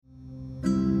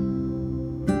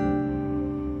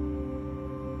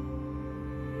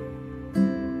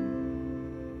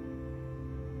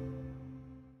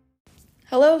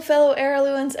Hello, fellow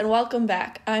Araluens, and welcome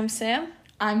back. I'm Sam.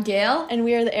 I'm Gail. And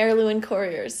we are the Araluen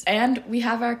Couriers. And we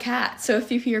have our cat, so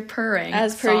if you hear purring,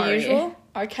 As per usual,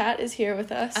 our cat is here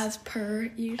with us. As per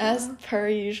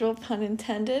usual, pun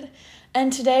intended.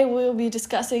 And today we'll be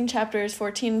discussing chapters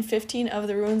 14 and 15 of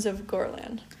The Ruins of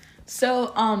Gorlan.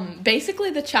 So,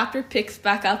 basically the chapter picks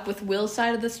back up with Will's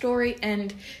side of the story,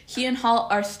 and he and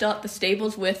Halt are still at the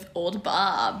stables with old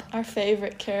Bob. Our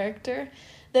favorite character.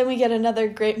 Then we get another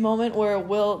great moment where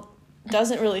Will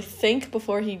doesn't really think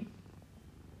before he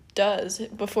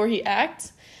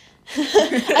acts.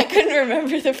 I couldn't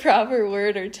remember the proper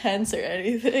word or tense or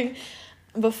anything.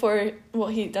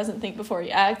 He doesn't think before he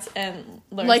acts and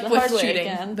learns the hard way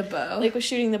again. The bow. Like with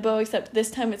shooting the bow, except this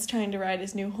time it's trying to ride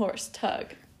his new horse,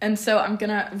 Tug. And so I'm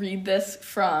gonna read this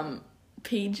from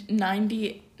page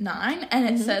 99, and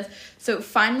it says, "So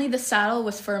finally the saddle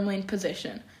was firmly in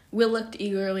position. Will looked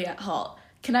eagerly at Halt.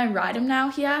 'Can I ride him now?'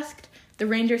 he asked. The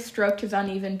ranger stroked his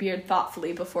uneven beard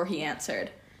thoughtfully before he answered.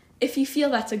 'If you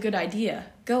feel that's a good idea,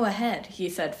 go ahead,' he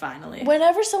said finally."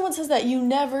 Whenever someone says that, you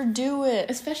never do it.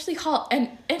 Especially Halt. And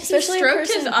especially he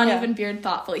stroked his uneven beard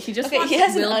thoughtfully. He just wants he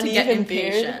has Will an to get uneven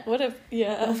impatient.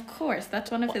 Beard. Of course,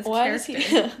 that's one of his Why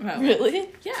characters.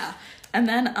 Really? Yeah. And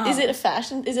then is it a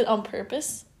fashion? Is it on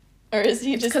purpose? Or is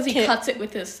he just because he cuts it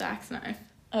with his sax knife.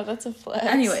 Oh, that's a flex.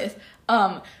 Anyways,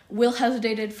 Will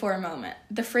hesitated for a moment.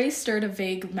 The phrase stirred a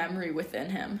vague memory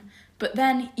within him. But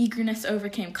then eagerness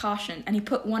overcame caution, and he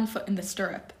put one foot in the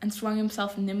stirrup and swung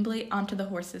himself nimbly onto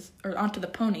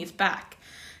the pony's back.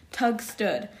 Tug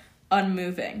stood,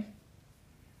 unmoving.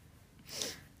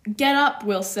 "Get up,"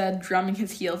 Will said, drumming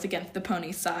his heels against the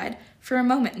pony's side. For a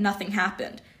moment, nothing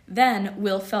happened. Then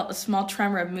Will felt a small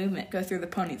tremor of movement go through the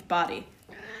pony's body.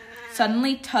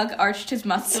 Suddenly, Tug arched his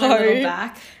muscular little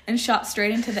back and shot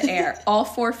straight into the air, all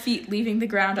 4 feet leaving the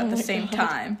ground at the same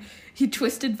time. He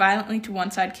twisted violently to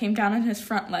one side, came down on his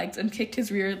front legs, and kicked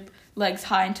his rear legs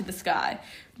high into the sky.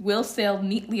 Will sailed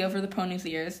neatly over the pony's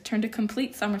ears, turned a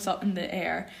complete somersault in the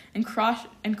air, and crashed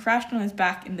on his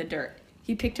back in the dirt.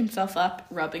 He picked himself up,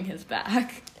 rubbing his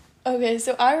back. Okay,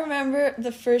 so I remember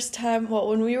the first time,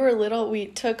 when we were little, we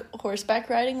took horseback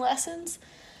riding lessons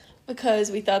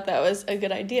because we thought that was a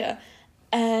good idea.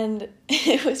 And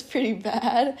it was pretty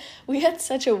bad. We had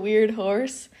such a weird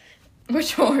horse.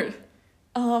 Which horse?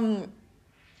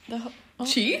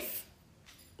 Chief?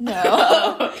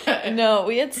 No. Okay. No,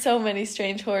 we had so many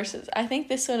strange horses. I think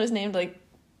this one was named,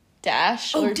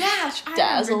 Dash. Oh, Dash!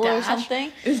 Dazzle or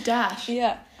something. It was Dash.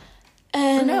 Yeah.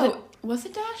 And no, was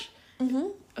it Dash? Mm-hmm.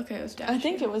 Okay, it was Dash. I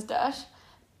think it was Dash.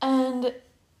 And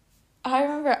I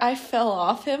remember I fell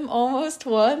off him almost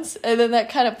once, and then that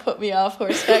kind of put me off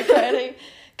horseback riding.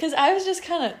 Because I was just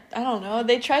kind of, I don't know,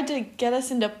 they tried to get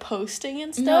us into posting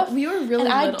and stuff. No, we were really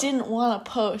and little. I didn't want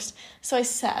to post. So I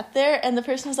sat there, and the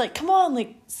person was like, "Come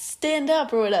on, stand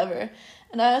up," or whatever.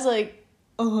 And I was like,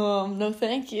 no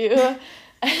thank you.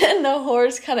 And the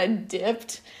horse kind of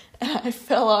dipped, and I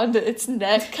fell onto its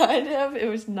neck, kind of. It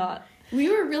was not. We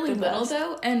were really little,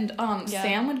 though, and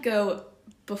Sam would go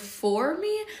before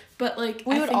me, but,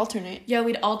 we would alternate. Yeah,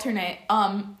 we'd alternate.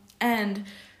 And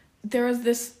there was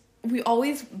this... We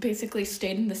always basically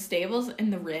stayed in the stables in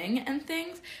the ring and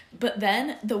things, but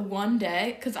then the one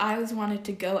day, because I always wanted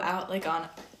to go out, on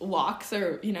walks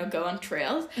or, go on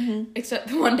trails, except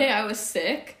the one day I was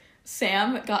sick,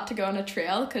 Sam got to go on a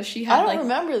trail because she had, I don't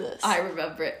remember this. I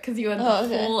remember it, because you had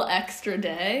the whole extra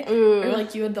day, Ooh. or,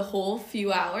 you had the whole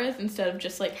few hours instead of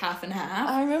just, half and half.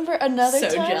 I remember another time.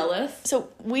 So jealous. So,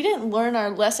 we didn't learn our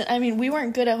lesson. I mean, we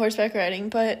weren't good at horseback riding,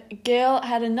 but Gail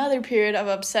had another period of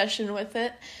obsession with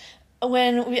it.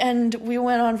 When we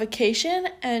went on vacation,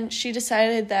 and she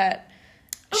decided that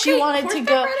she wanted to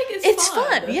go. It's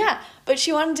fun, yeah. But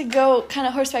she wanted to go kind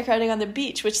of horseback riding on the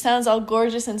beach, which sounds all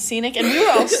gorgeous and scenic, and we were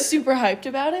all super hyped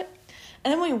about it.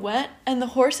 And then we went, and the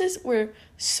horses were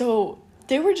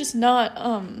they were just not.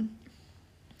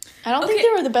 I don't think they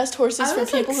were the best horses for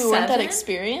people who weren't that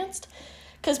experienced.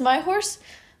 Because my horse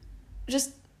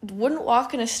just wouldn't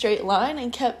walk in a straight line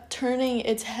and kept turning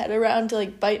its head around to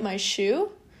bite my shoe.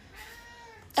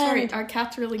 Sorry, our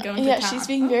cat's really going to town. Yeah, she's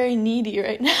being very needy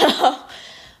right now.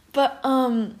 But,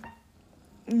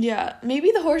 yeah,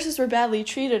 maybe the horses were badly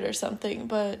treated or something,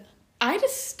 but... I had a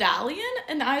stallion,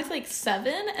 and I was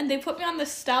 7, and they put me on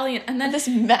this stallion, and then... This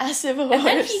massive horse. And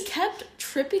then he kept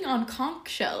tripping on conch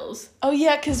shells. Oh,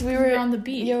 yeah, because we were on the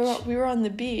beach. Yeah, we were on the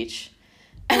beach.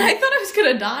 And I thought I was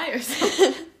going to die or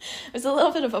something. It was a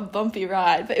little bit of a bumpy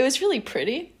ride, but it was really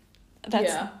pretty.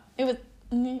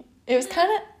 It was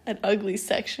kind of an ugly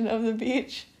section of the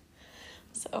beach.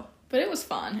 So, But it was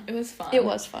fun. It was fun. It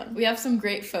was fun. We have some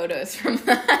great photos from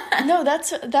that. No,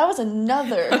 that was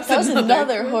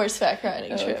another horseback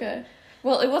riding trip. Okay.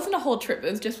 Well, it wasn't a whole trip. It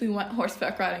was just we went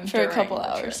horseback riding for a during couple the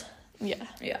hours. trip. Yeah.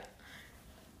 Yeah.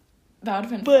 That would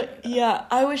have been But fun. yeah,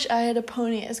 I wish I had a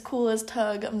pony as cool as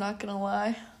Tug, I'm not gonna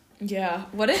lie. Yeah.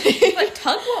 What if but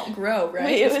Tug won't grow, right?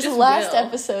 Wait, it was last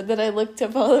episode that I looked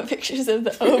up all the pictures of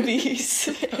the obese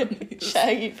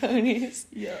shaggy ponies.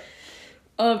 Yeah.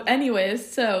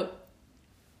 Anyways, so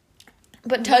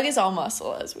but Tug is all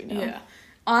muscle, as we know. yeah.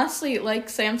 Honestly, like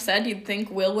Sam said, you'd think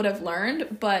Will would have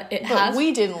learned, but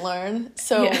we didn't learn,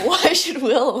 so why should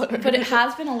Will learn? But it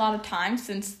has been a lot of time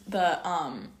since the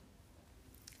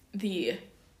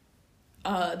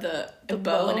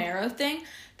bow and arrow thing.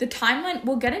 The timeline,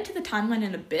 we'll get into the timeline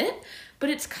in a bit,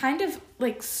 but it's kind of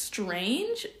like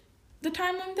strange, the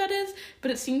timeline that is,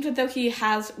 but it seems as though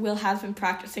Will has been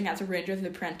practicing as a Ranger's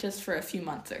Apprentice for a few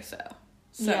months or so.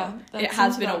 So yeah, it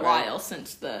has been a while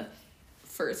since the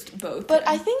first bow But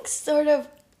I think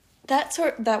that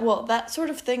sort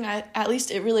of thing, at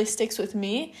least it really sticks with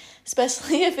me,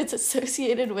 especially if it's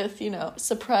associated with,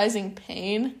 surprising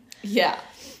pain. Yeah.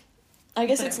 I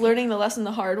guess it's learning the lesson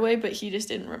the hard way, but he just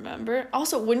didn't remember.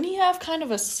 Also, wouldn't he have kind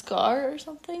of a scar or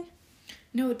something?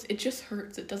 No, it just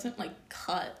hurts. It doesn't,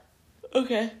 cut.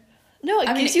 Okay. No,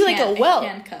 it gives you, a welt. It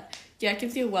can cut. Yeah, it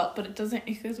gives you a welt, but it goes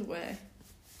away.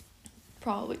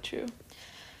 Probably true.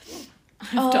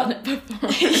 I've done it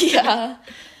before. Yeah.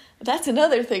 That's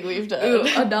another thing we've done. Ooh,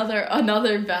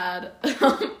 another bad.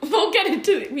 We'll get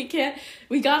into it.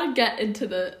 We gotta get into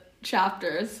the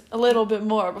chapters a little bit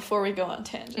more before we go on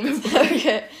tangents.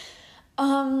 Okay.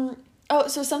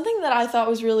 So something that I thought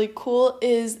was really cool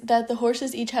is that the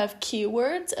horses each have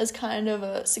keywords as kind of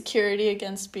a security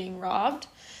against being robbed.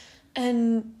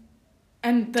 And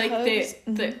there's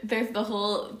the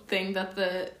whole thing that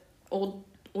the old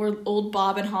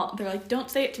Bob and Halt, they're like, don't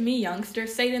say it to me, youngster,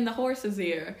 say it in the horse's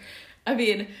ear. I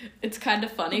mean, it's kind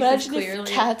of funny because clearly... if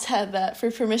cats had that for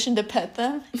permission to pet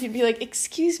them, you'd be like,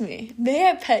 excuse me, may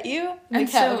I pet you? And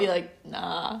the cat would be like,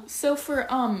 nah. So for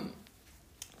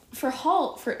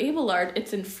Halt, for Abelard,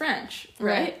 it's in French,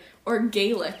 right? Or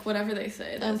Gaelic, whatever they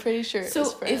say. I'm pretty sure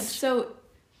it's French.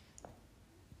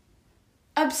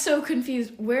 I'm so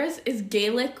confused. Is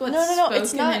Gaelic what's No,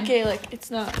 it's not Gaelic. It's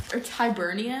not. Or it's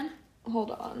Hibernian? Hold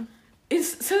on.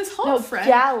 Is Halt French?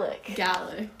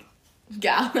 Gallic.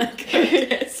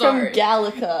 Okay, sorry. From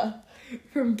Gallica.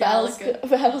 From Gallica.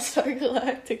 Battlestar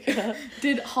Galactica.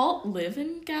 Did Halt live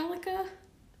in Gallica?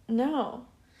 No.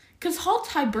 Because Halt's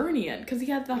Hibernian, because he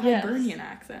had the Hibernian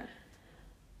accent.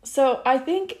 So, I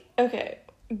think,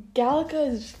 Gallica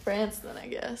is France then, I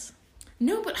guess.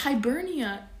 No, but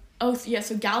Hibernia... Oh, yeah,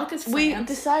 so Gallica's France. We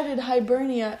decided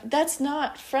Hibernia. That's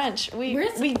not French. We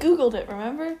Googled it,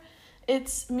 remember?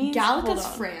 It means... Gallica's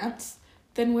France.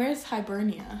 Then where's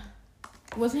Hibernia?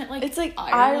 Wasn't it it's like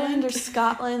Ireland or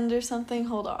Scotland or something.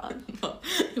 Hold on. I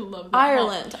love that.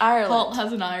 Ireland. Halt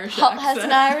has an Irish accent. Halt has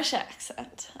an Irish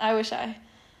accent. I wish I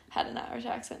had an Irish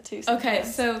accent too.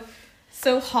 Sometimes. Okay,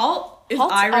 so Halt is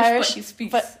Irish, but he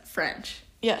speaks French.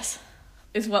 Yes.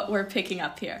 Is what we're picking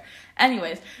up here.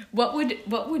 Anyways, what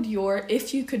would your,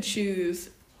 if you could choose,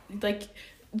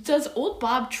 does old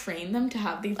Bob train them to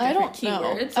have these different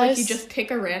keywords? Know. You just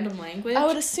pick a random language? I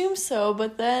would assume so,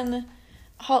 but then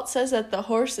Halt says that the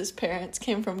horse's parents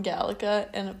came from Gallica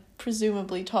and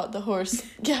presumably taught the horse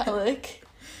Gallic.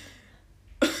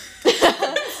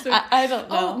 I don't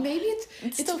know. Oh, maybe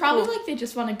it's probably cool. They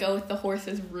just want to go with the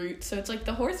horse's route. So it's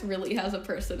the horse really has a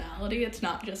personality. It's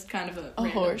not just kind of a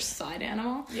horse side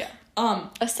animal. Yeah.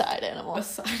 A side animal.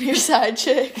 Your side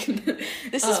chick.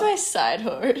 This is my side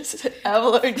horse.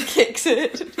 Abelard kicks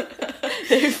it.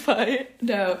 They fight.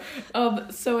 No.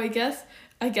 So I guess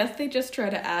they just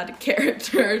try to add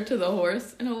character to the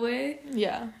horse in a way.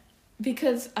 Yeah.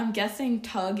 Because I'm guessing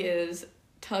Tug is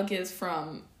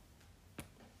from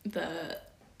the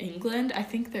England. I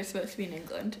think they're supposed to be in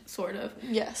England, sort of.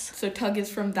 Yes. So Tug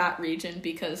is from that region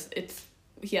because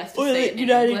he has to say it in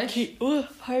English.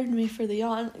 Pardon me for the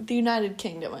yawn. The United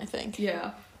Kingdom, I think.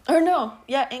 Yeah. Or no,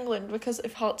 England, because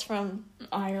if Halt's from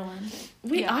Ireland.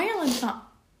 Wait, Ireland's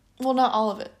not... Well, not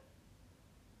all of it.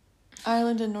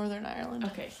 Ireland and Northern Ireland.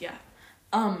 Okay, yeah.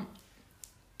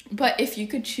 But if you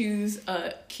could choose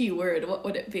a keyword, what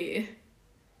would it be?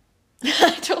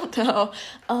 I don't know.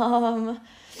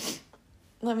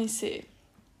 Let me see.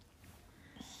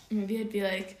 Maybe I'd be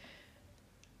like,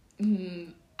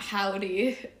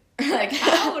 howdy.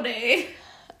 Howdy.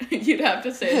 You'd have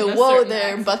to say it in a whoa certain there,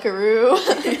 accent. buckaroo.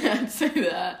 Yeah, I'd say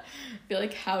that. feel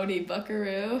like howdy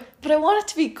buckaroo. But I want it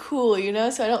to be cool, you know,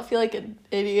 so I don't feel like an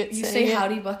idiot You saying say it.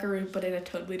 howdy buckaroo, but in a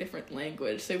totally different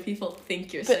language, so people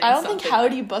think you're saying But I don't something. think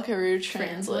howdy buckaroo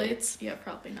translates. Yeah,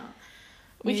 probably not.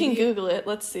 We can Google it.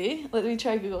 Let's see. Let me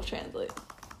try Google Translate.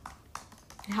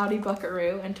 Howdy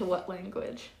buckaroo into what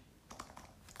language?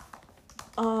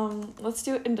 Let's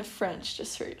do it into French,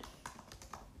 just for you.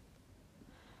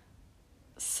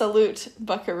 Salute,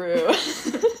 buckaroo.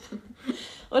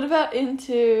 What about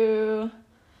into,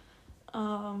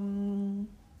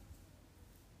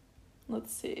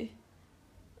 let's see.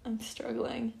 I'm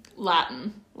struggling.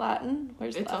 Latin. Latin?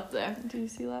 Where's It's Latin? up there. Do you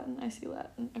see Latin? I see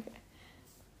Latin. Okay.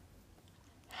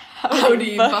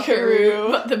 Howdy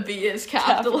buckaroo, but the B is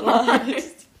capitalized.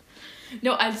 Capitalized.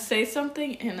 No, I'd say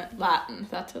something in Latin.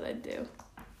 That's what I'd do.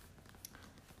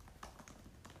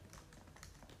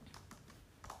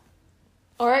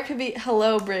 Or it could be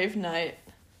hello, brave knight.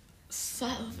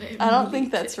 Salve. I don't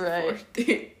think that's right.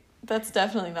 Forte. That's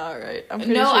definitely not right. I'm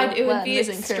pretty No, sure it would Latin be is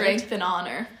incorrect. strength and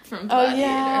honor from Oh Gladiator.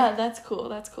 yeah, that's cool.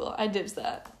 That's cool. I dibs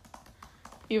that.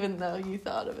 Even though you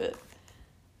thought of it.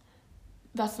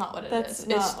 That's not what it is.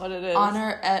 That's not what it is.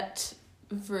 Honor et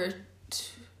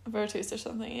Virtus or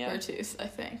something, yeah. virtus, I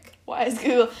think. Why is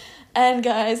Google... And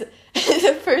guys,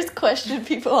 the first question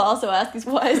people also ask is,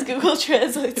 why is Google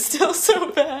Translate still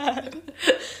so bad?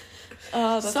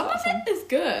 That's Some awesome. of it is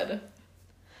good.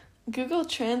 Google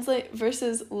Translate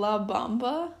versus La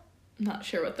Bamba? Not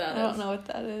sure what that is. I don't know what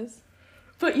that is.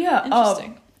 But yeah,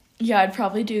 Interesting. yeah, I'd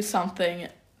probably do something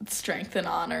strength and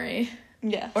honor-y.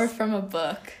 Yes. Or from a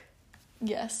book.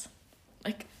 Yes.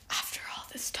 Like, after all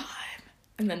this time.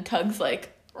 And then Tug's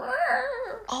like,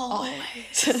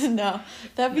 Always. No,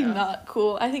 that'd be No. not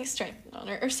cool. I think strength and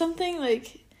honor or something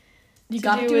like you to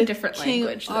gotta do a with different King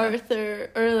language, though. Arthur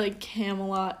or like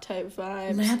Camelot type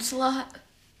vibes. Lancelot?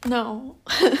 No.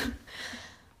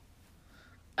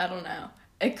 I don't know.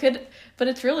 It could, but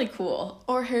it's really cool.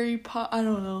 Or Harry Potter. I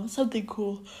don't know. Something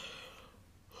cool.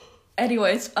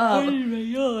 Anyways, Oh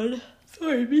my god.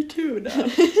 sorry, me too now.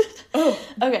 Oh.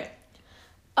 Okay.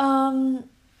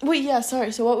 Wait, yeah,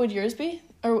 sorry. So what would yours be?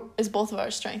 Or is both of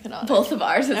ours strength and honor? Both of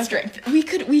ours is Okay. strength. We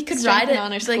could Strength ride and it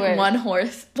honor like squared. one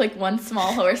horse, like one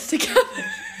small horse together.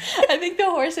 I think the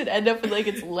horse would end up with like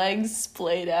its legs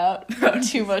splayed out from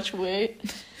too much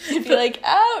weight. It'd be like,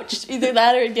 ouch! Either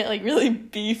that or it'd get like really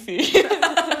beefy.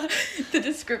 The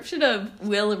description of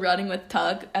Will running with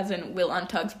Tug, as in Will on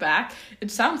Tug's back, it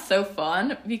sounds so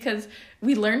fun because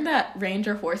we learned that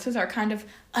ranger horses are kind of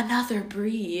another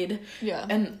breed. Yeah.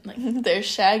 And like They're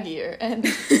shaggier and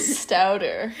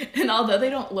stouter. and although they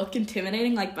don't look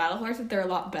intimidating like battle horses, they're a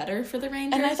lot better for the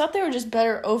rangers. And I thought they were just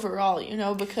better overall, you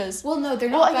know, because... well, no, they're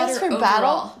Well, not I better guess for overall.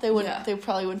 battle, they wouldn't. Yeah. They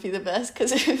probably wouldn't be the best,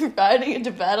 because if you're riding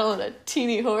into battle on a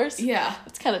teeny horse, Yeah.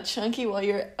 it's kind of chunky, while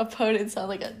your opponent's on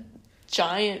like a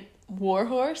giant war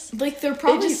horse. Like they're They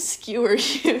probably just skewer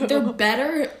you. they're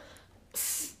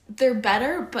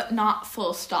better, but not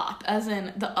full stop. As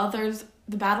in the others,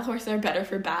 the battle horses are better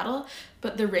for battle,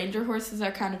 but the ranger horses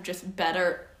are kind of just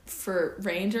better for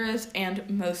rangers and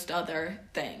most other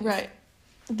things. Right.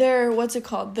 They're, what's it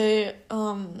called? They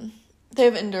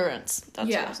have endurance. That's what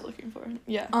Yeah. I was looking for.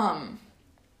 Yeah.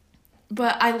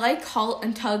 But I like Halt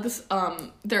and Tug's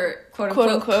their quote Quote unquote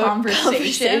unquote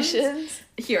conversations.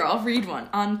 Here, I'll read one.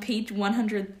 On page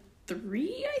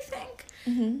 103, I think.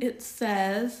 Mm-hmm. It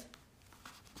says,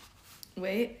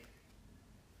 wait,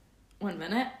 1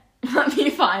 minute. Let me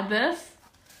find this.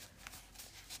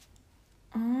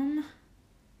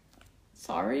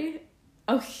 Sorry.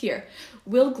 Oh, here.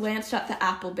 Will glanced at the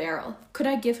apple barrel. Could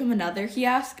I give him another, he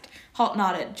asked. Halt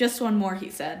nodded. Just one more, he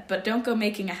said, but don't go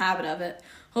making a habit of it.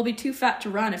 He'll be too fat to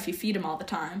run if you feed him all the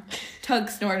time. Tug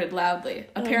snorted loudly.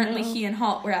 Apparently no. he and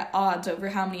Halt were at odds over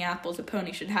how many apples a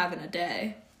pony should have in a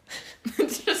day.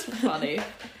 It's just funny.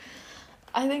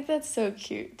 I think that's so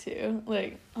cute, too.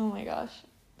 Like, oh my gosh.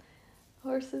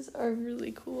 Horses are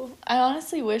really cool. I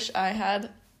honestly wish I had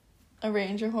a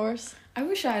ranger horse. I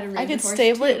wish I had a ranger I could horse,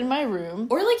 stable too. it in my room.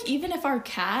 Or, like, even if our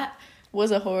cat...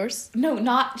 Was a horse. No,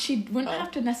 not... She wouldn't Oh.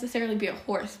 have to necessarily be a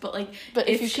horse, but, like... But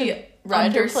if you she could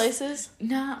ride her places?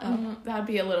 No, that'd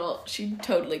be a little... She'd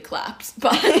totally collapse.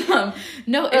 But,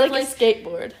 no, Or if, like a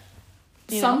skateboard.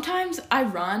 you know? Sometimes I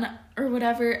run or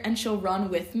whatever, and she'll run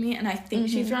with me, and I think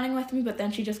she's running with me, but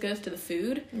then she just goes to the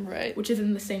food. Right. Which is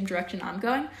in the same direction I'm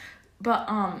going. But,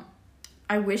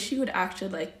 I wish she would actually,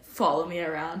 like, follow me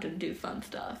around and do fun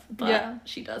stuff. But Yeah.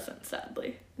 she doesn't,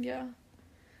 sadly. Yeah.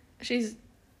 She's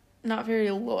not very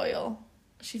loyal.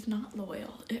 She's not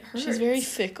loyal. It hurts. She's very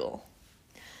fickle.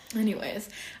 Anyways,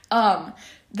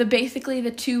 basically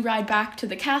the two ride back to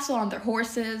the castle on their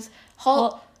horses.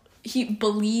 Halt. he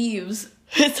believes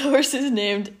his horse is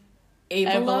named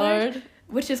Abelard,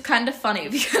 which is kind of funny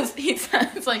because he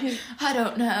says, like, I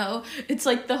don't know. It's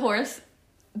like the horse,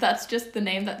 that's just the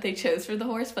name that they chose for the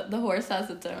horse, but the horse has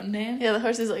its own name. Yeah, the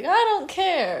horse is like, I don't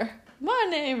care. My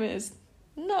name is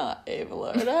not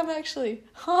Abelard. I'm actually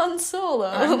Han Solo.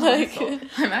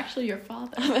 I'm actually your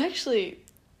father. I'm actually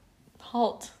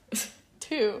Halt,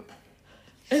 too.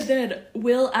 And then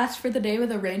Will asked for the name of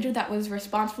the ranger that was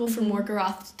responsible for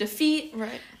Morgoth's defeat.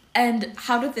 Right. And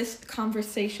how did this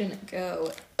conversation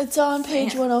go? It's on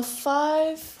page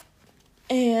 105,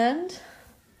 and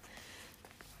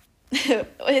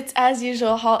it's as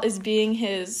usual, Halt is being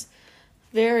his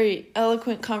very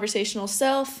eloquent conversational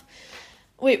self.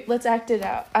 Wait, let's act it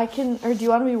out. Or do you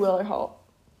want to be Will or Halt?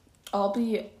 I'll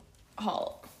be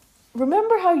Halt.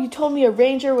 Remember how you told me a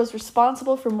ranger was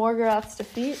responsible for Morgoth's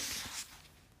defeat?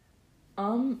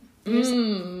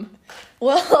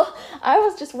 Well, I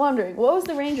was just wondering, what was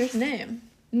the ranger's name?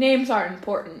 Names aren't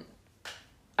important.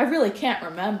 I really can't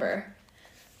remember.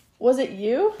 Was it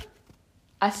you?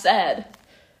 I said,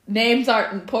 names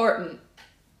aren't important.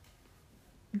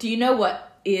 Do you know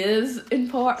what is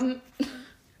important?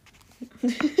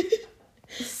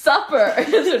 Supper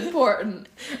is important,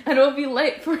 and we'll be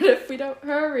late for it if we don't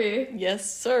hurry. Yes,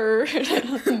 sir.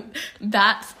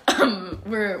 That's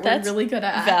we're really good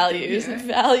at values. here.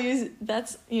 Values.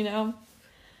 That's,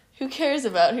 who cares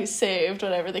about who saved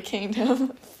whatever the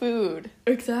kingdom? Food.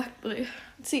 Exactly.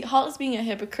 See, Halt is being a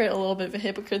little bit of a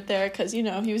hypocrite there, because he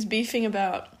was beefing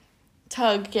about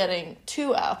Tug getting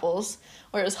 2 apples,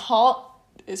 whereas Halt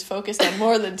is focused on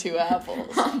more than 2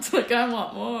 apples. Halt's like, I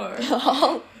want more.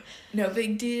 Halt. No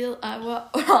big deal.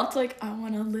 Halt's like, I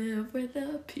want to live where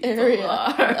the people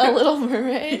are. A Little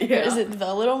Mermaid? Yeah. Or is it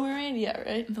The Little Mermaid? Yeah,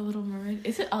 right? The Little Mermaid.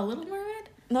 Is it A Little Mermaid?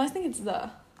 No, I think it's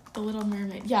The Little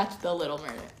Mermaid. Yeah, it's The Little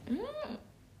Mermaid.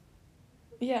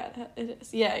 Yeah, it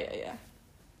is. Yeah.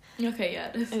 Okay, yeah,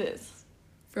 it is. It is.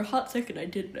 For a hot second, I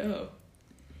didn't know.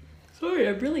 Sorry,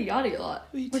 I'm really yawning a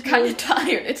lot. Me We're too. kind of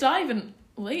tired. It's not even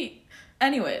late.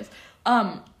 Anyways,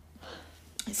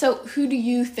 so who do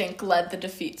you think led the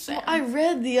defeat, Sam? Well, I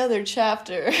read the other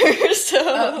chapter, so...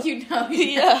 Oh, you know.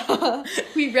 Yeah.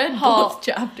 We read Halt. both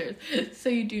chapters, so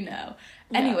you do know.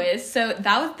 Yeah. Anyways, so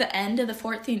that was the end of the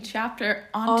 14th chapter.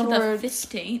 On to the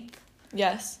 15th.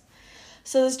 Yes.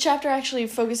 So this chapter actually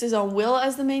focuses on Will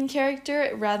as the main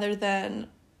character, rather than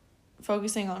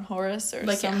focusing on Horace or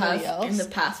Like somebody it has else. in the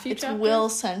past few it's chapters.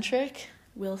 Will-centric.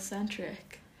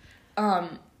 Will-centric.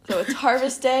 So it's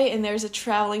harvest day, and there's a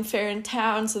traveling fair in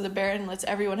town, so the Baron lets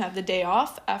everyone have the day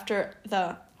off after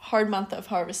the hard month of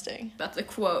harvesting. That's a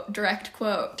quote. Direct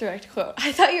quote. Direct quote.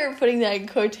 I thought you were putting that in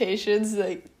quotations,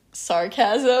 like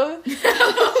sarcasm.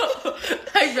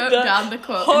 I wrote down the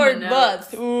quote. Hard in the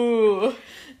notes. month. Ooh.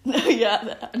 No,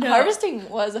 yeah. Harvesting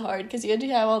was hard because you had to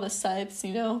have all the scythes,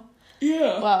 Yeah.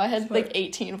 Wow, I had like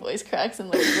 18 voice cracks in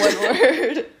like one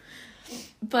word.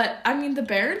 But, I mean, the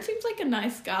Baron seems like a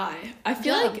nice guy. I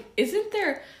feel like, is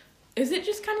it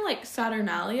just kind of like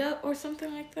Saturnalia or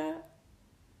something like that?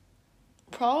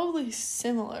 Probably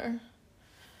similar.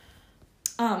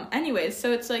 Anyways,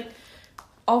 so it's like,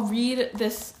 I'll read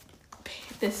this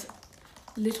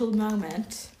little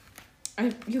moment.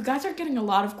 You guys are getting a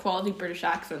lot of quality British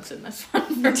accents in this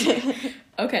one for me.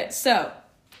 Okay, so,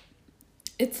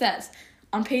 it says,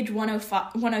 on page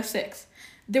 106,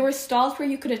 there were stalls where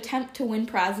you could attempt to win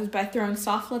prizes by throwing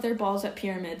soft leather balls at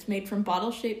pyramids made from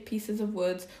bottle-shaped pieces of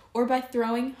wood, or by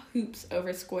throwing hoops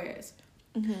over squares.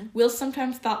 Mm-hmm. Will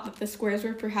sometimes thought that the squares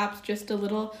were perhaps just a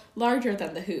little larger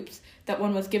than the hoops that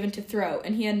one was given to throw,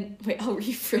 and he had... Wait, I'll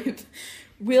rephrase.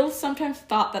 Will sometimes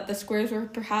thought that the squares were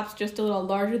perhaps just a little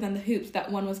larger than the hoops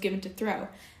that one was given to throw,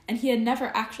 and he had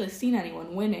never actually seen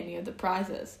anyone win any of the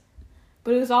prizes.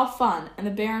 But it was all fun, and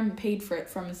the Baron paid for it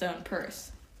from his own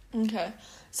purse. Okay.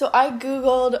 So I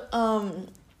Googled,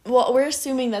 well, we're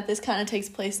assuming that this kind of takes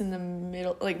place in the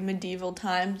medieval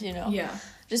times, Yeah.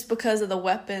 Just because of the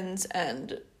weapons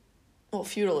and,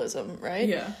 feudalism, right?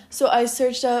 Yeah. So I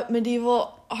searched up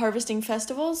medieval harvesting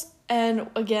festivals, and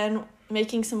again,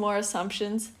 making some more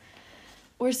assumptions.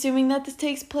 We're assuming that this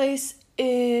takes place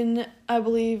in, I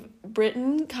believe,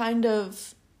 Britain,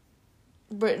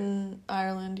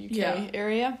 Ireland, UK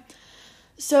area.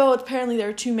 So apparently there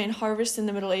are 2 main harvests in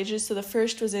the Middle Ages. So the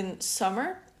first was in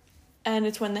summer, and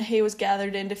it's when the hay was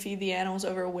gathered in to feed the animals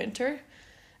over winter.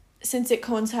 Since it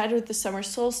coincided with the summer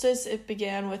solstice, it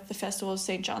began with the festival of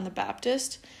St. John the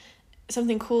Baptist.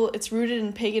 Something cool, it's rooted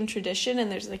in pagan tradition,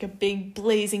 and there's like a big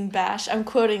blazing bash. I'm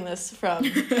quoting this from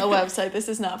a website. This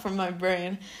is not from my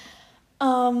brain.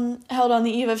 held on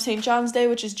the eve of St. John's Day,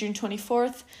 which is June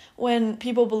 24th, when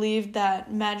people believed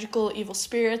that magical evil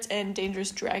spirits and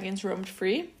dangerous dragons roamed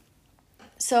free.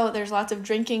 So there's lots of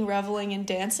drinking, reveling, and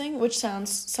dancing, which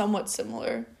sounds somewhat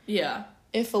similar. Yeah.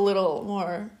 If a little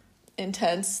more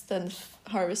intense than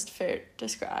Harvest Fair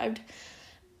described.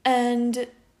 And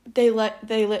they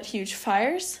lit huge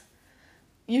fires,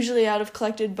 usually out of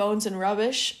collected bones and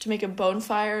rubbish, to make a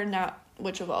bonfire,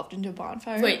 which evolved into a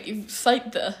bonfire. Wait, you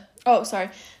cite the... Oh, sorry.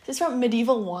 This is from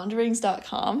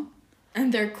medievalwanderings.com.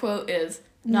 And their quote is,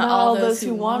 Not all those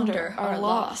who wander are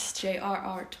lost.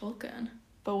 J.R.R. Tolkien.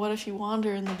 But what if you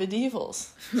wander in the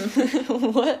medievals?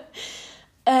 What?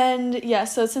 And yeah,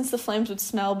 so since the flames would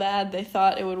smell bad, they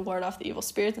thought it would ward off the evil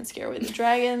spirits and scare away the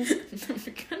dragons.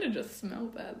 They kind of just smell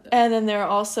bad, though. And then there are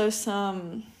also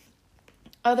some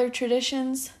other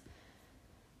traditions.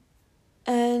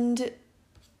 And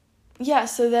yeah,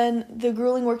 so then the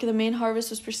grueling work of the main harvest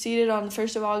was preceded on the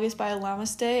 1st of August by a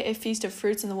Lammas Day, a feast of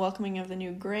fruits and the welcoming of the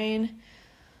new grain.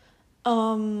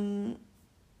 Right.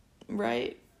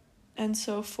 And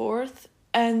so forth.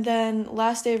 And then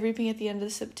last day of reaping at the end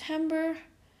of September,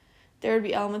 there would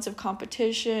be elements of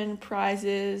competition,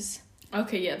 prizes.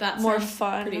 Okay, yeah, that's more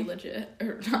fun. Pretty legit.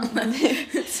 Or not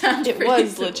legit. It sounds it pretty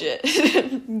was simple. legit.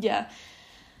 Yeah.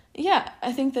 Yeah,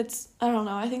 I think that's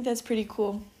pretty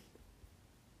cool.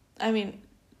 I mean,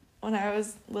 when I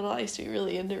was little, I used to be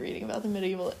really into reading about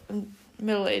the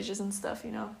Middle Ages and stuff,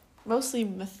 you know. Mostly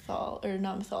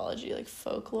not mythology, like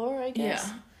folklore, I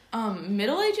guess. Yeah.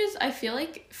 Middle Ages, I feel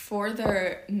like for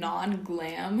their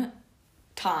non-glam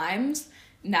times,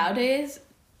 nowadays,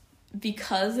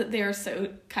 because they're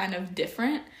so kind of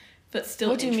different, but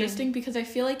still interesting, because I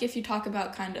feel like if you talk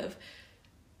about kind of,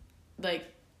 like,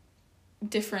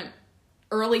 different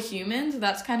early humans,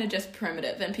 that's kind of just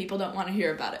primitive, and people don't want to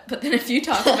hear about it. But then if you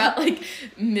talk about, like,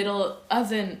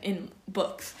 as in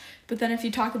books, but then if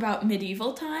you talk about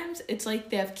medieval times, it's like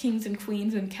they have kings and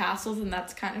queens and castles, and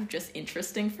that's kind of just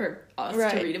interesting for us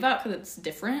to read about, because it's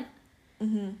different.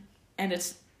 Mm-hmm. And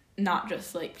it's not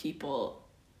just, like, people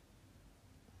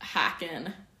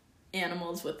hacking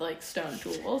animals with, like, stone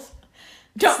tools.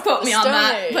 Don't quote me on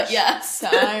that, but yes.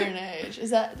 The Iron Age.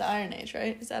 Is that the Iron Age,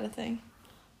 right? Is that a thing?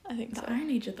 I think so. The Iron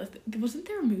Age, wasn't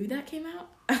there a movie that came out?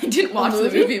 I didn't watch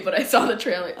the movie, but I saw the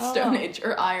trailer. Stone Age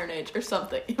or Iron Age or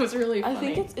something. It was really funny. I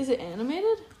think is it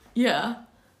animated? Yeah.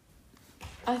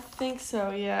 I think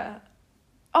so, yeah.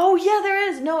 Oh, yeah, there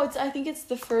is. No, I think it's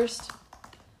the first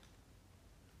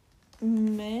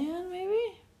man, maybe?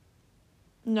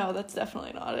 No, that's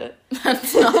definitely not it.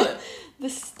 That's not it.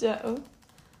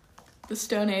 The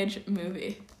Stone Age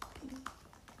movie.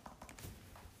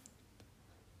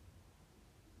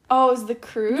 Oh, is the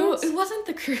Crudes? No, it wasn't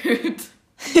the Crudes.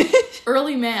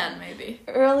 Early Man, maybe.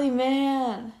 Early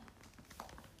Man.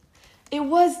 It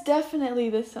was definitely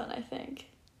this one, I think.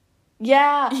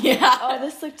 Yeah. Yeah. Oh,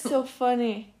 this looked so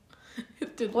funny.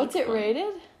 It did. What's it funny.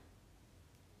 rated?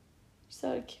 Just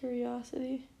out of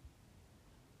curiosity.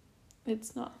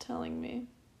 It's not telling me.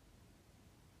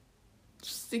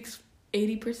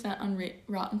 80% on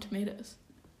Rotten Tomatoes.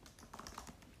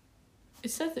 It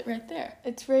says it right there.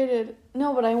 It's rated...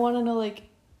 No, but I want to know, like,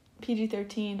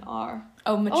 PG-13 R.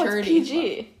 Oh, maturity. Oh, it's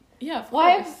PG. Yeah, of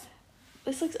course.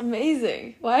 This looks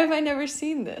amazing. Why have I never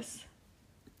seen this?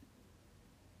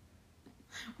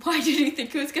 Why did you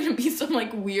think it was going to be some,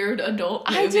 like, weird adult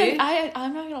movie?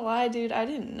 I'm not going to lie, dude. I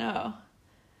didn't know.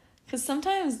 Because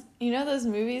sometimes, you know those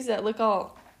movies that look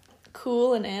all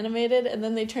cool and animated, and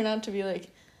then they turn out to be, like,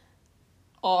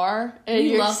 R? And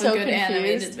We you're love so a good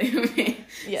confused. animated movie.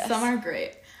 Yes. Some are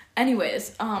great.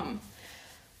 Anyways,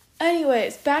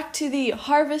 back to the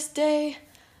Harvest Day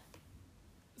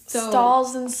so,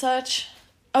 stalls and such.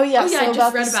 Oh yeah, I so just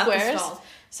about read the about squares. the stalls.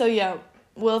 So yeah,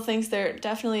 Will thinks they're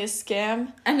definitely a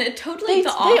scam. And it totally, the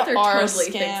author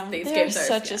totally thinks these they're games are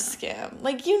such a scam.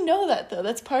 Like, you know that though.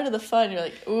 That's part of the fun. You're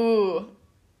like, ooh,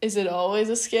 is it always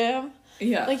a scam?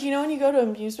 Yeah. Like, you know when you go to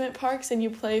amusement parks and you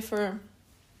play for,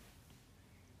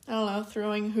 I don't know,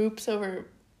 throwing hoops over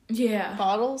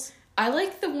bottles? I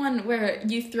like the one where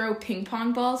you throw ping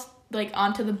pong balls, like,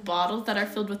 onto the bottles that are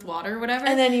filled with water or whatever.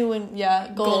 And then you win,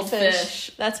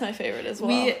 goldfish. That's my favorite as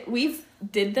well. We've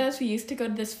did this. We used to go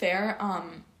to this fair,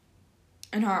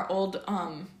 in our old,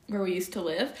 where we used to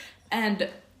live, and...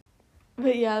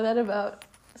 But yeah, that about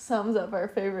sums up our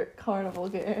favorite carnival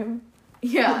game.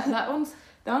 Yeah, that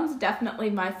one's definitely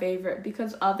my favorite,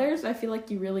 because others, I feel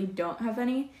like you really don't have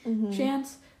any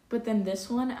chance. But then this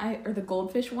one, or the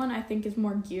goldfish one, I think is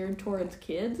more geared towards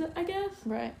kids, I guess.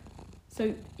 Right.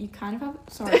 So you kind of have...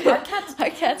 Sorry, our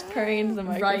cat's purring into the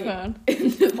microphone.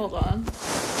 Right. Hold on.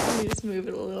 Let me just move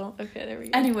it a little. Okay, there we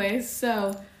go. Anyways,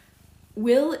 so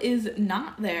Will is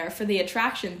not there for the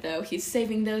attraction, though. He's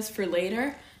saving those for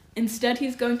later. Instead,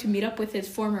 he's going to meet up with his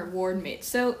former ward mate.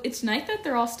 So it's nice that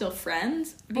they're all still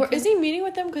friends. Or is he meeting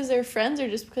with them because they're friends or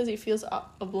just because he feels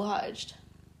obliged?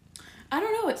 I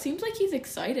don't know. It seems like he's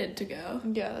excited to go.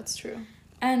 Yeah, that's true.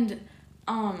 And,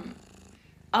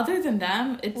 other than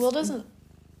them, it's... Will doesn't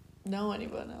know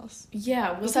anyone else.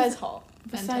 Yeah. Besides Halt.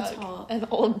 Besides Halt. And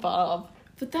old Bob.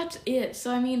 But that's it.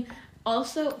 So, I mean,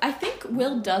 also, I think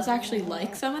Will does actually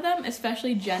like some of them,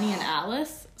 especially Jenny and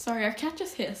Alice. Sorry, our cat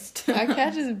just hissed. Our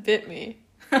cat just bit me.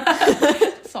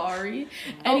 Sorry.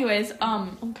 Anyways,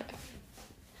 Okay.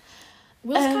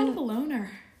 Will's kind of a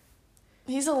loner.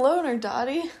 He's a loner,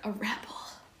 Dottie. A rebel.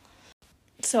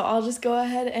 So I'll just go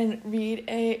ahead and read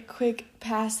a quick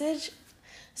passage,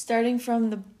 starting from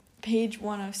the page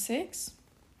 106.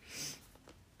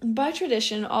 By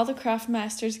tradition, all the craft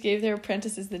masters gave their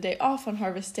apprentices the day off on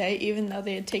harvest day, even though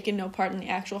they had taken no part in the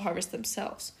actual harvest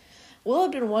themselves. Will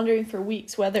had been wondering for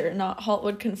weeks whether or not Halt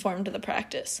would conform to the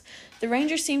practice. The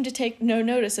ranger seemed to take no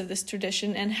notice of this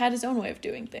tradition and had his own way of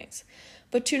doing things.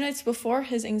 But 2 nights before,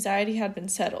 his anxiety had been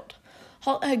settled.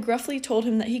 Halt had gruffly told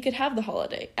him that he could have the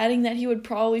holiday, adding that he would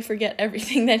probably forget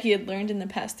everything that he had learned in the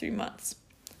past 3 months.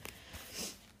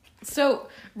 So,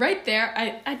 right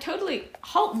there, I totally...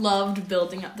 Halt loved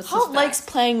building up the suspense. Halt likes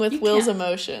playing with Will's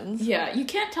emotions. Yeah, you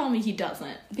can't tell me he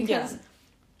doesn't. Because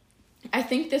I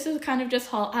think this is kind of just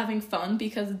Halt having fun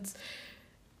because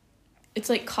it's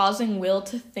like causing Will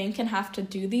to think and have to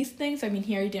do these things. I mean,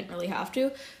 here he didn't really have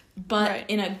to, but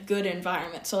in a good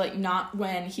environment. So, like, not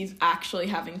when he's actually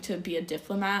having to be a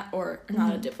diplomat, or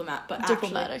not a diplomat, but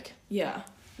diplomatic. Actually, yeah,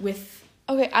 with...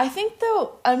 Okay, I think,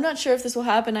 though, I'm not sure if this will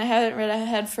happen. I haven't read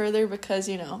ahead further because,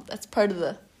 you know, that's part of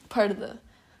the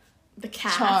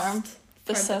cast, charm,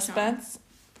 the suspense.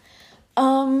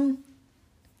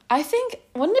 I think,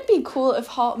 wouldn't it be cool if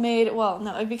Halt made, well,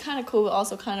 no, it'd be kind of cool, but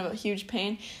also kind of a huge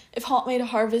pain, if Halt made a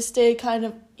harvest day kind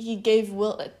of, he gave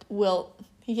Will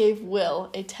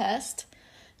a test,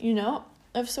 you know,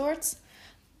 of sorts,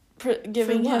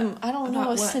 giving him, I don't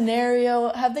know, a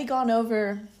scenario. Have they gone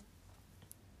over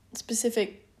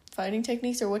specific fighting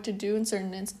techniques or what to do in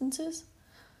certain instances?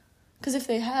 Because if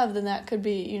they have, then that could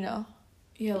be, you know,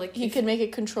 yeah, like he could make a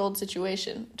controlled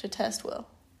situation to test Will.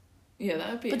 Yeah,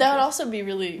 that would be. But that would also be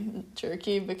really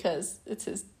jerky because it's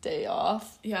his day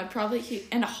off. Yeah, probably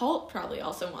and Halt probably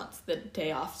also wants the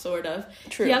day off, sort of.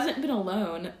 True. He hasn't been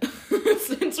alone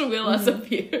since Will has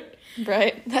appeared.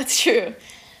 Right, that's true.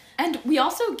 And we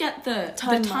also get the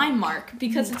time mark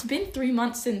because it's been 3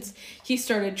 months since he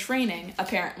started training,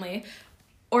 apparently.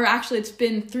 Or actually, it's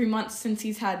been 3 months since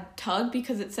he's had Tug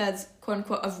because it says, quote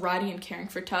unquote, of riding and caring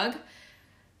for Tug.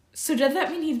 So does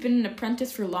that mean he's been an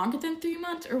apprentice for longer than 3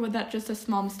 months, or was that just a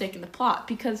small mistake in the plot?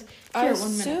 Because I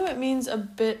assume it means a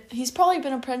bit. He's probably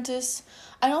been apprentice.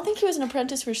 I don't think he was an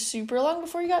apprentice for super long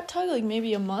before he got Tug, like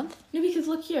maybe a month. No, because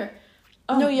look here.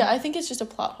 No, yeah, I think it's just a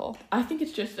plot hole. I think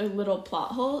it's just a little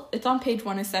plot hole. It's on page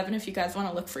 107 if you guys want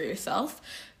to look for yourself.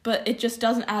 But it just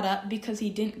doesn't add up because he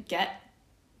didn't get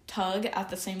Tug at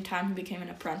the same time he became an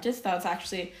apprentice. That was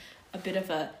actually a bit of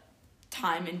a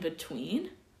time in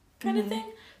between kind of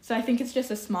thing. So I think it's just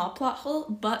a small plot hole,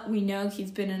 but we know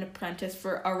he's been an apprentice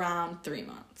for around 3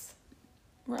 months.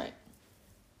 Right.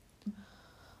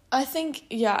 I think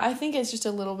it's just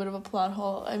a little bit of a plot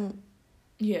hole. I mean,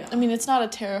 it's not a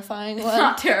terrifying one. It's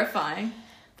not terrifying,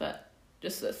 but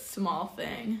just a small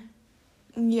thing.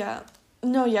 Yeah.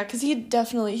 No, yeah, because he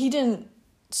didn't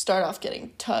start off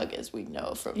getting Tug, as we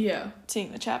know from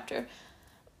seeing the chapter.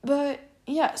 But,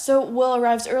 yeah, so Will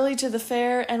arrives early to the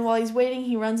fair, and while he's waiting,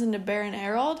 he runs into Baron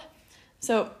Arald.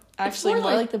 So, actually,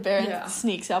 more like the Baron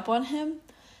sneaks up on him.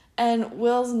 And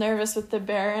Will's nervous with the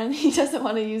Baron. He doesn't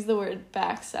want to use the word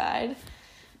backside.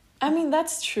 I mean,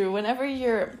 that's true. Whenever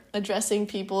you're addressing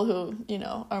people who, you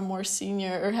know, are more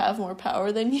senior or have more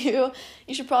power than you,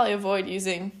 you should probably avoid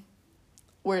using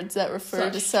words that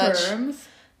refer to such terms.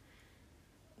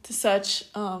 To such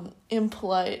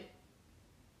impolite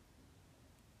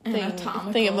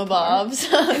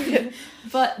thingamabobs.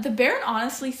 But the Baron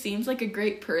honestly seems like a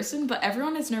great person, but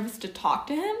everyone is nervous to talk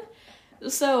to him.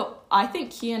 So I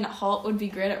think he and Halt would be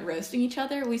great at roasting each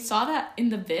other. We saw that in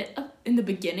the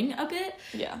beginning a bit.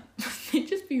 Yeah. It'd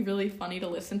just be really funny to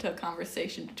listen to a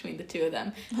conversation between the two of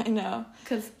them. I know.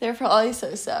 Because they're probably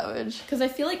so savage. Because I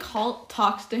feel like Halt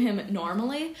talks to him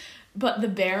normally, but the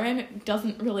Baron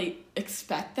doesn't really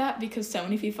expect that because so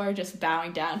many people are just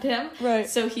bowing down to him. Right.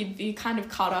 So he'd be kind of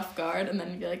caught off guard and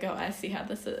then be like, oh, I see how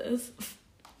this is.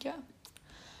 Yeah.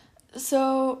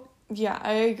 So, yeah,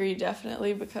 I agree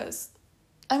definitely because,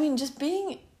 I mean, just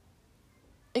being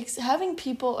having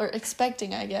people, or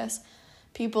expecting, I guess,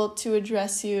 people to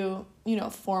address you,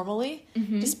 formally,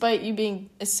 despite you being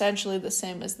essentially the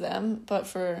same as them, but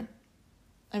for,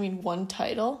 one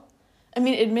title.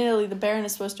 Admittedly, the Baron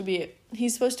is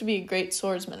he's supposed to be a great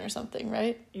swordsman or something,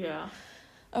 right? Yeah.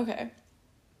 Okay.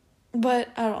 But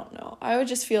I don't know. I would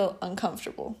just feel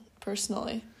uncomfortable,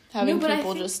 personally, having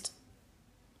people just...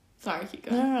 Sorry, keep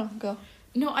going. No, go.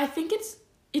 No, I think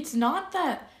it's not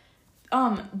that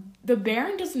the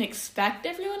Baron doesn't expect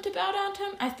everyone to bow down to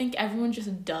him. I think everyone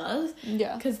just does.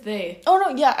 Yeah. Because they... Oh,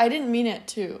 no, yeah, I didn't mean it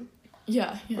to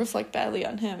yeah. reflect badly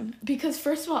on him. Because,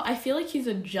 first of all, I feel like he's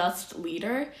a just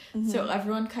leader, so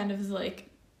everyone kind of,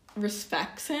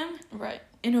 respects him. Right.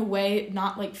 In a way,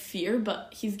 not, fear,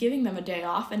 but he's giving them a day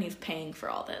off, and he's paying for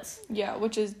all this. Yeah,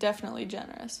 which is definitely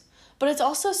generous. But it's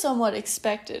also somewhat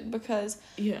expected, because...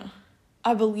 Yeah.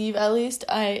 I believe, at least,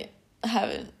 I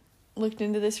haven't looked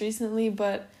into this recently,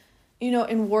 but,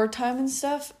 in wartime and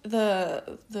stuff,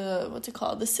 the what's it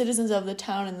called? The citizens of the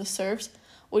town and the serfs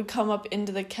would come up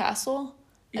into the castle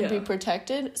and be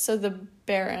protected. So the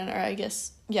Baron, or I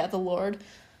guess, the lord,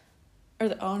 or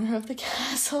the owner of the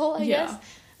castle, I guess,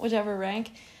 whichever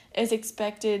rank, is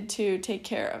expected to take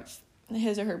care of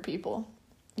his or her people.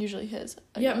 Usually his.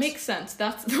 I guess. It makes sense.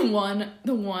 That's the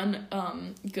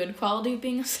one good quality of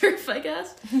being a serf, I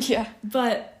guess. Yeah.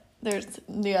 But I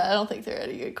don't think they're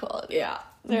any good quality. Yeah.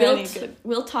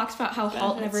 Will talks about how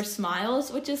Halt never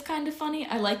smiles, which is kind of funny.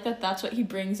 I like that that's what he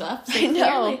brings up. So I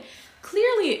know.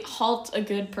 Clearly Halt's a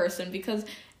good person, because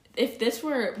if this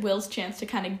were Will's chance to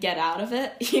kind of get out of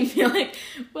it, he'd be like,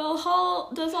 well,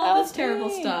 Halt does all this terrible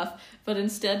stuff, but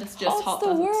instead it's just Halt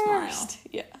doesn't smile.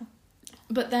 Yeah.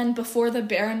 But then before the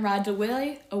Baron rides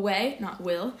away,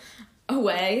 Will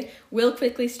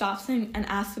quickly stops him and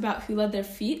asks about who led their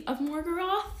feat of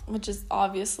Morgarath. Which is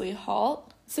obviously Halt.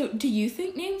 So do you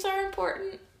think names are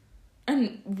important?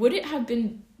 And would it have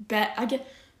been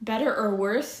better or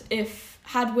worse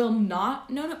had Will not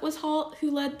known it was Halt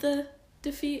who led the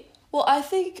defeat? Well, I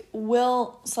think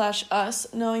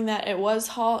Will/us knowing that it was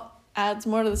Halt adds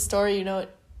more to the story. It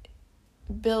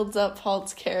builds up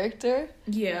Halt's character.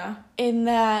 Yeah. In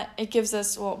that it gives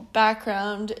us,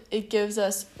 background. It gives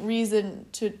us reason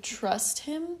to trust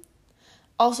him.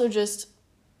 Also, just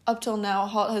up till now,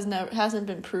 Halt hasn't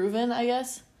been proven, I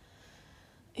guess.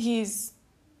 We've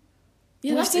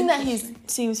seen that he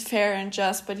seems fair and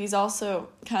just, but he's also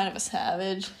kind of a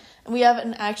savage. And we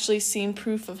haven't actually seen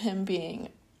proof of him being...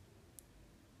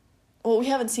 Well, we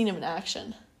haven't seen him in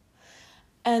action.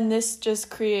 And this just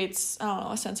creates,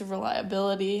 a sense of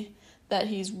reliability, that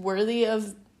he's worthy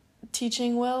of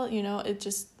teaching Will. It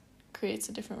just creates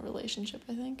a different relationship,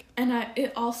 I think. And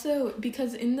it also,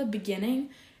 because in the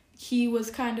beginning, he was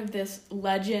kind of this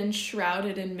legend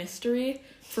shrouded in mystery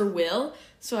for Will.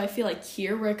 So I feel like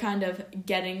here we're kind of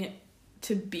getting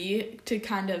to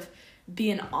kind of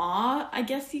be in awe, I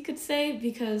guess you could say,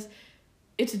 because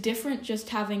it's different just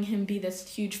having him be this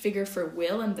huge figure for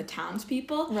Will and the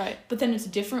townspeople. Right. But then it's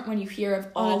different when you hear of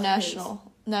all on a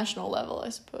national level, I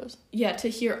suppose. Yeah, to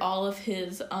hear all of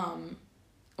his,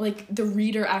 the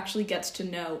reader actually gets to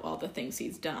know all the things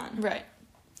he's done. Right.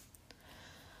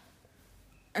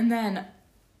 And then,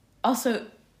 also,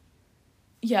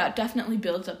 it definitely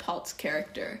builds up Halt's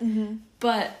character. Mm-hmm.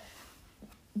 But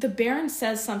the Baron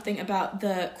says something about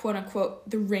the quote-unquote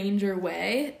the Ranger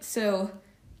way. So,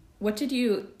 what did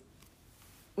you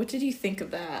think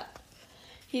of that?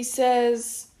 He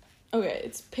says, okay,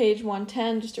 it's page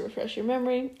 110, just to refresh your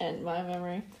memory and my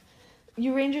memory.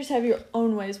 You Rangers have your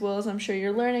own ways, Will, as I'm sure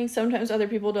you're learning. Sometimes other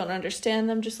people don't understand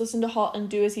them. Just listen to Halt and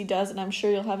do as he does, and I'm sure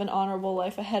you'll have an honorable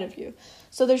life ahead of you.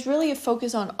 So there's really a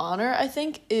focus on honor, I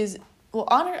think,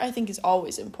 honor, I think, is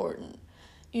always important.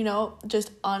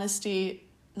 Just honesty,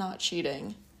 not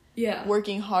cheating. Yeah.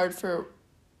 Working hard for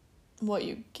what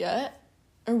you get,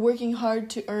 or working hard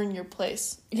to earn your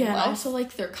place in life. And also,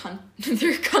 their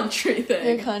country thing.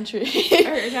 Their country.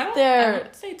 I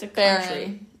would say it's a country.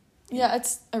 Baron. Yeah,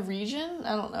 it's a region?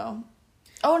 I don't know.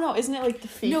 Oh, no, isn't it the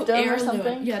fiefdom or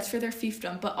something? Yeah, it's for their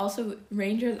fiefdom, but also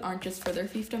Rangers aren't just for their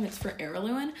fiefdom, it's for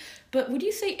Araluen. But would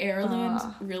you say Araluen's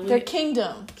really... Their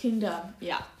kingdom. Kingdom,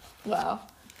 yeah. Wow.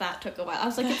 That took a while. I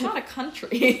was like, it's not a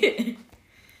country.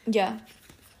 Yeah.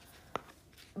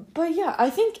 But yeah, I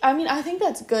think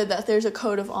that's good that there's a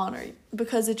code of honor,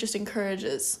 because it just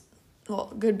encourages,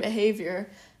 good behavior.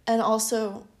 And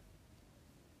also,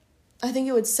 I think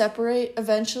it would separate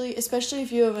eventually, especially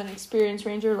if you have an experienced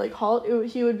ranger like Halt,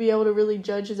 he would be able to really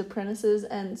judge his apprentices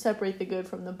and separate the good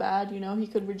from the bad. He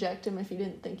could reject him if he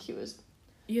didn't think he was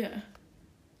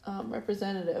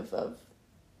representative of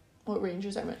what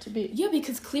Rangers are meant to be. Yeah,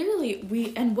 because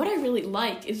clearly and what I really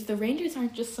like is the Rangers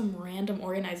aren't just some random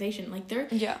organization. Like, they're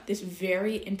this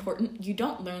very important, you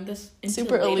don't learn this until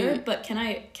super later, elite. but can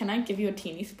I give you a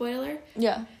teeny spoiler?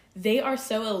 Yeah. They are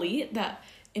so elite that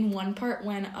in one part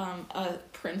when a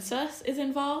princess is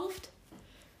involved,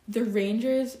 the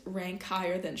Rangers rank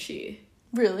higher than she.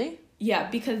 Really? Yeah,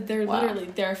 because they're literally,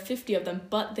 there are 50 of them,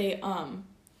 but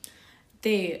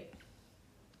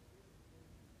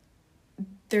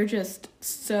they're just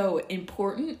so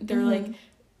important. They're like,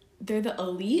 they're the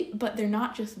elite, but they're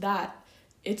not just that.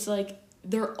 It's like,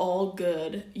 they're all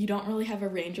good. You don't really have a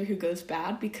Ranger who goes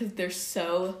bad because they're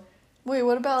so... Wait,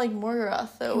 what about, like,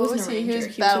 Morgoth, though? What was he? He was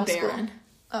a Baron.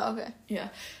 Oh, okay. Yeah.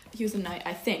 He was a knight,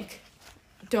 I think.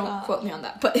 Don't quote me on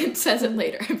that, but it says it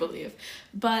later, I believe.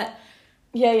 But...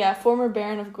 Yeah, former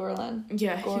Baron of Gorlan.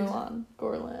 Yeah.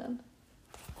 Gorlan.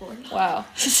 Wow.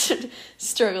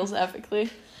 Struggles epically.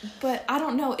 But I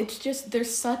don't know, it's just, they're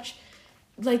such,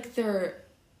 like, they're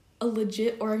a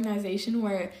legit organization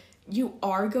where you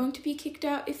are going to be kicked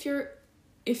out if you're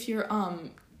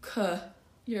subpar.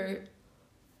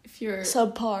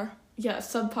 Yeah,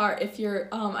 subpar. If you're,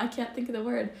 I can't think of the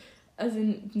word, as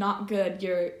in not good,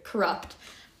 you're corrupt.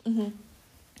 Mm-hmm.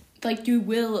 Like, you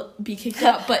will be kicked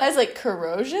out, but... As, like,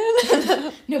 corrosion?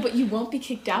 No, but you won't be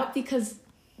kicked out because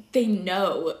they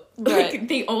know. Right. Like,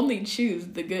 they only choose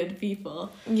the good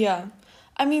people. Yeah.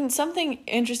 I mean, something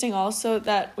interesting also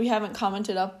that we haven't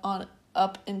commented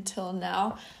up until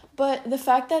now, but the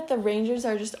fact that the Rangers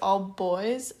are just all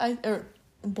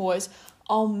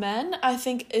all men, I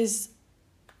think is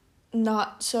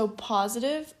not so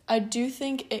positive. I do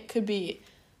think it could be...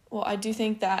 Well, I do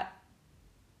think that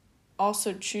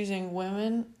also choosing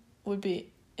women would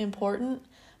be important,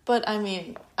 but I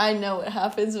mean, I know what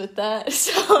happens with that,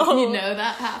 so... You know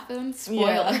that happens? Spoiler.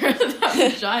 Yeah. That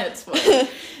was a giant spoiler.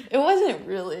 It wasn't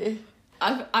really.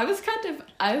 I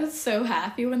was so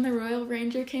happy when the Royal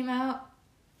Ranger came out.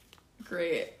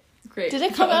 Great. Did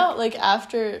it come out, like,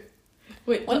 after...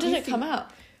 Wait, when did it come out?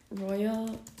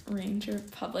 Royal Ranger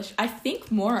published. I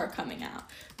think more are coming out.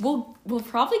 We'll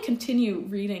probably continue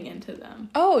reading into them.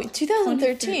 Oh,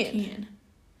 2013.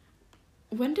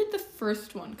 When did the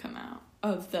first one come out?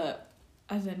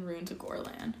 As in Runes of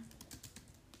Gorlan.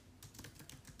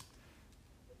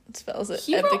 It spells it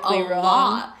He epically wrote a wrong.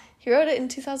 lot. He wrote it in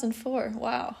 2004.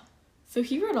 Wow. So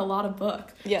he wrote a lot of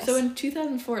books. Yes. So in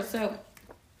 2004,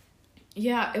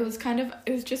 yeah, it was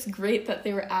just great that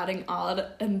they were adding Odd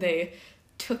and they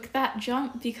took that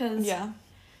jump because... Yeah.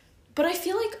 But I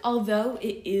feel like although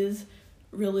it is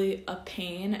really a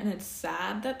pain and it's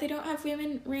sad that they don't have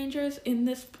women Rangers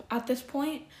at this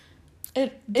point...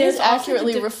 It is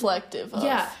accurately reflective of...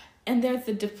 Yeah, and there's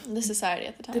the society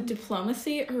at the time. The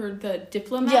diplomacy or the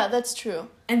diplomat. Yeah, that's true.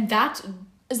 And that's...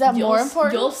 Is that more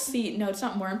important? You'll see... No, it's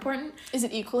not more important. Is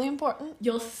it equally important?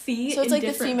 You'll see so it's in like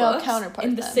the female books, counterpart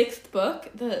in the then. 6th book,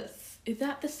 is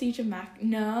that the Siege of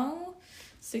No.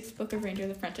 6th book of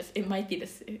Rangers Apprentice. It might be the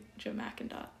Siege of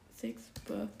Mackinac. 6th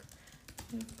book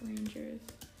of Rangers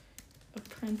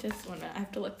Apprentice. 1 minute, I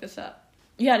have to look this up.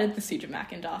 Yeah, it is the Siege of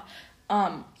Mackinac.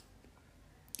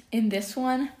 In this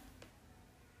one,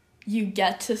 you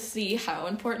get to see how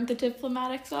important the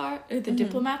diplomats are.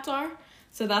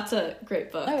 So that's a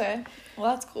great book. Okay.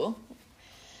 Well, that's cool.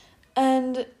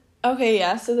 And, okay,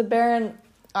 yeah, so the Baron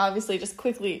obviously just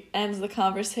quickly ends the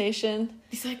conversation.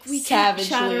 He's like, we can't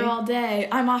chatter all day.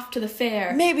 I'm off to the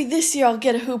fair. Maybe this year I'll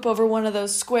get a hoop over one of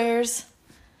those squares.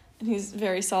 And he's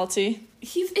very salty.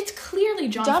 It's clearly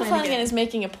John Flanagan is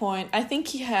making a point. I think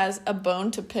he has a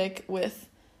bone to pick with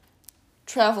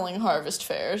traveling harvest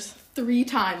fairs. 3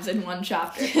 times in one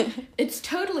chapter. It's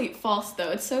totally false,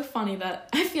 though. It's so funny that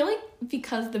I feel like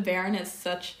because the Baron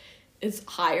is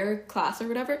higher class or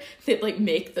whatever, they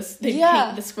paint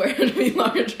the square to be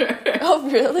larger. Oh,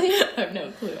 really? I have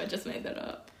no clue. I just made that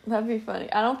up. That'd be funny.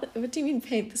 What do you mean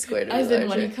paint the square to be larger? As in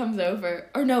when he comes over.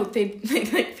 Or no, they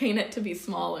paint it to be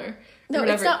smaller. No,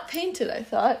 it's not painted, I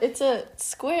thought. It's a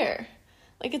square.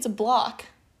 Like, it's a block.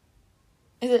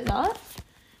 Is it not?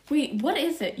 Wait, what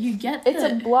is it? It's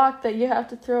a block that you have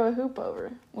to throw a hoop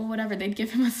over. Well, whatever. They'd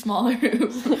give him a smaller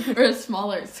hoop or a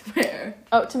smaller square.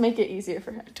 Oh, to make it easier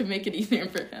for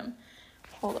him.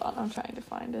 Hold on, I'm trying to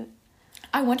find it.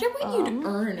 I wonder what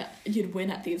you'd win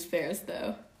at these fairs,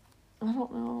 though. I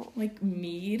don't know. Like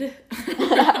mead?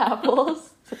 Apples?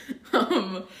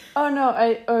 Oh,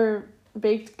 no, or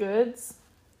baked goods.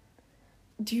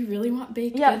 Do you really want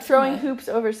baked goods? Yeah, throwing hoops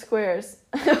over squares.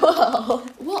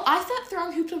 Well, I thought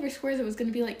throwing hoops over squares, it was going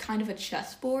to be like kind of a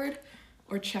chessboard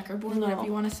or checkerboard, whatever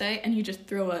you want to say, and you just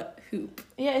throw a hoop.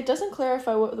 Yeah, it doesn't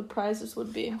clarify what the prizes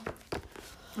would be.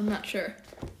 I'm not sure.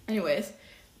 Anyways,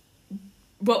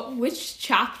 which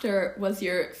chapter was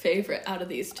your favorite out of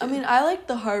these two? I mean, I like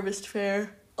the Harvest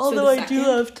Fair, although I do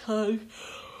love Tug.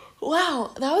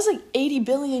 Wow, that was like 80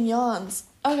 billion yawns.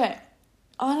 Okay,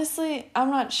 honestly, I'm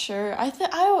not sure.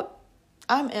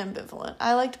 I'm ambivalent.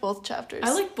 I liked both chapters.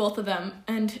 I like both of them.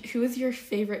 And who is your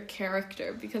favorite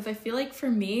character? Because I feel like for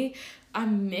me,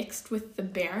 I'm mixed with the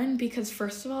Baron, because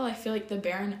first of all, I feel like the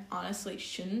Baron honestly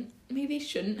shouldn't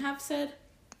have said.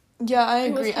 Yeah, I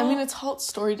agree. I mean, it's Halt's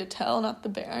story to tell, not the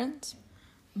Baron's.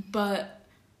 But,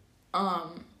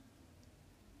 I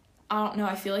don't know.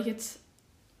 I feel like it's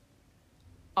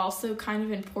also kind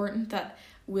of important that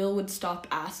Will would stop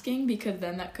asking, because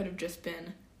then that could have just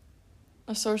been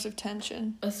a source of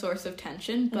tension.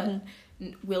 But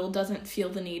Will doesn't feel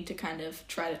the need to kind of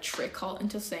try to trick Halt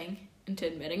into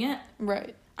admitting it.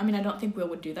 Right. I mean, I don't think Will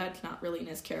would do that. It's not really in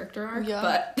his character arc, yeah.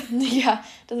 But yeah,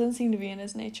 doesn't seem to be in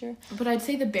his nature. But I'd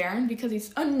say the Baron, because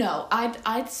he's... Oh, no.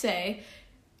 I'd say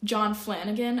John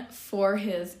Flanagan for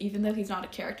his... Even though he's not a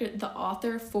character, the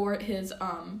author for his...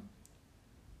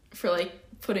 For, like,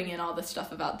 putting in all the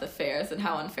stuff about the fairs and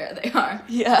how unfair they are.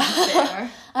 Yeah.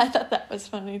 I thought that was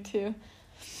funny, too.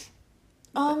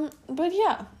 But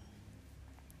yeah.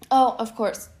 Oh, of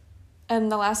course.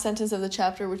 And the last sentence of the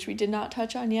chapter, which we did not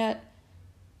touch on yet.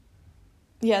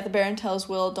 Yeah, the Baron tells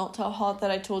Will, don't tell Halt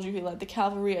that I told you he led the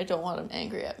cavalry. I don't want him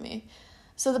angry at me.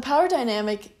 So the power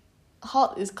dynamic,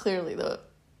 Halt is clearly the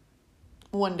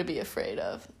one to be afraid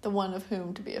of. The one of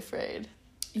whom to be afraid.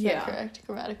 Is that correct?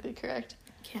 Grammatically correct.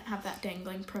 Can't have that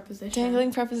dangling preposition.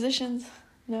 Dangling prepositions?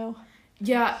 No.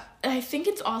 Yeah, I think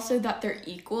it's also that they're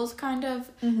equals, kind of.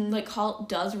 Like, Halt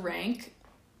does rank.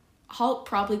 Halt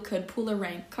probably could pull a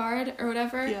rank card or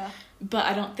whatever. Yeah. But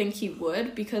I don't think he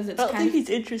would, because it's I don't think he's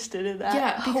interested in that.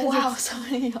 Yeah, because wow, so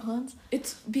many yawns.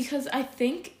 It's because I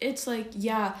think it's like,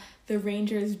 yeah, the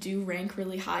Rangers do rank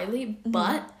really highly,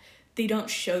 but they don't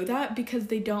show that because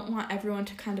they don't want everyone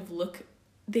to kind of look...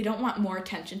 They don't want more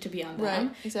attention to be on them.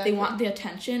 Right, exactly. They want the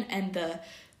attention and the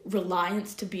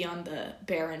reliance to be on the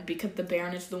Baron, because the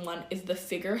Baron is the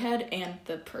figurehead and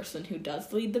the person who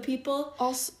does lead the people.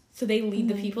 Also, so they lead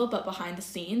the people, but behind the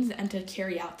scenes, and to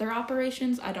carry out their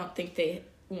operations, I don't think they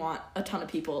want a ton of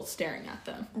people staring at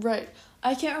them. Right.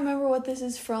 I can't remember what this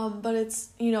is from, but it's,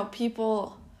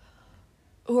 people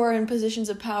who are in positions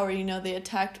of power, they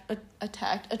attract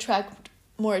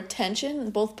more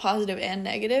attention, both positive and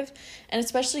negative. And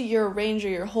especially you're a ranger,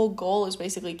 your whole goal is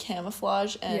basically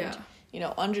camouflage and,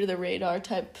 under the radar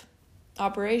type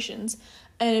operations.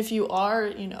 And if you are,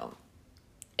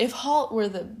 if Halt were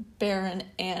the Baron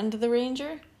and the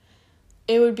Ranger,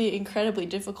 it would be incredibly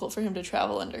difficult for him to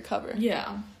travel undercover.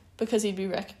 Yeah. Because he'd be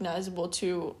recognizable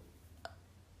to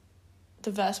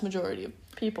the vast majority of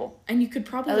people. And you could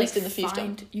probably, at least in the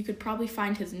fiefdom. You could probably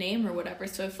find his name or whatever.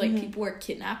 So if, people were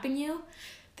kidnapping you,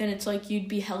 then it's like you'd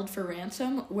be held for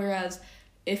ransom. Whereas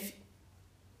if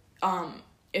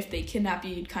they kidnap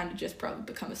you, you'd kind of just probably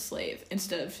become a slave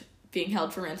instead of being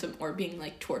held for ransom or being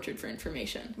tortured for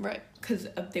information. Right. Because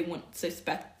they wouldn't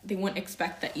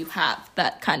expect that you have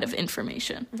that kind of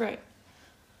information. Right.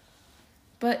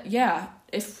 But yeah,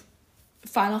 if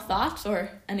final thoughts or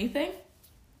anything?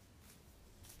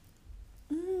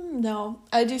 No,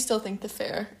 I do still think the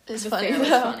fair is funny. The fair was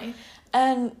funny.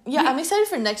 And yeah, I'm excited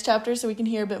for next chapter so we can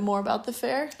hear a bit more about the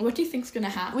fair. What do you think's gonna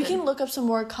happen? We can look up some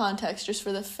more context just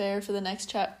for the fair for the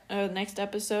next next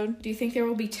episode. Do you think there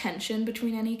will be tension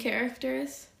between any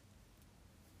characters?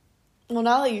 Well,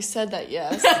 now that you said that,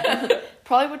 yes.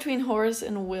 Probably between Horace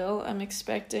and Will, I'm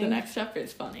expecting. The next chapter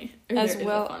is funny. As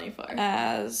well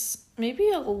as maybe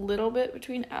a little bit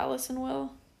between Alice and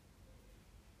Will.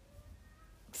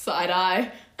 Side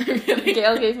eye.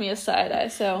 Gail gave me a side eye,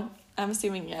 so I'm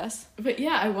assuming yes. But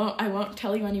yeah, I won't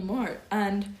tell you anymore.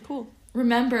 And cool.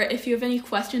 Remember, if you have any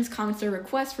questions, comments, or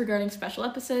requests regarding special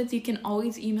episodes, you can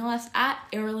always email us at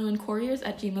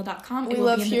araluencouriers@gmail.com. We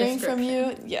love hearing from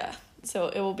you. Yeah. So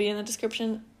it will be in the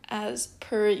description as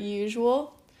per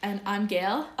usual. And I'm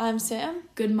Gail. I'm Sam.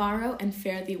 Good morrow and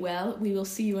fare thee well. We will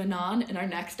see you anon in our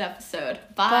next episode.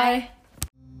 Bye.